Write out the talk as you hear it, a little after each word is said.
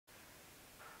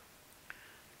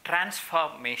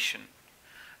transformation.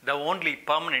 The only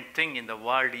permanent thing in the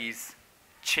world is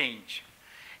change.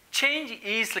 Change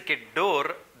is like a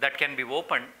door that can be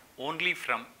opened only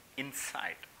from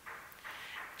inside.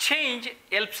 Change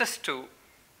helps us to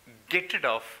get rid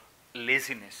of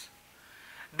laziness.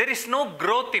 There is no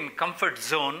growth in comfort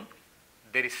zone.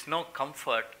 There is no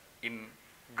comfort in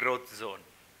growth zone.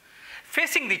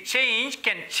 Facing the change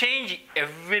can change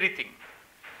everything.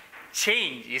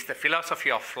 Change is the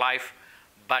philosophy of life,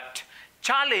 but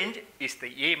challenge is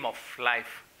the aim of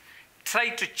life. Try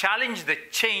to challenge the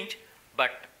change,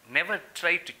 but never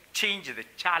try to change the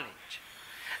challenge.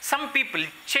 Some people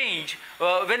change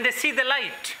when they see the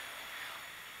light.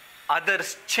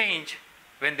 Others change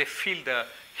when they feel the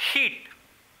heat.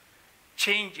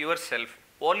 Change yourself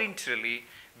voluntarily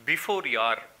before you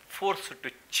are forced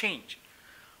to change.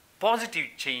 Positive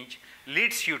change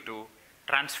leads you to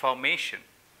transformation.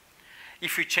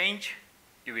 If you change,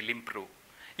 you will improve.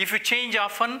 If you change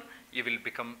often, you will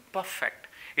become perfect.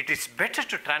 It is better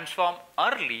to transform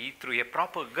early through a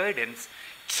proper guidance,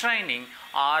 training,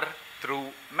 or through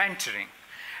mentoring.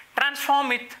 Transform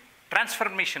with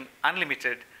Transformation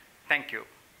Unlimited. Thank you.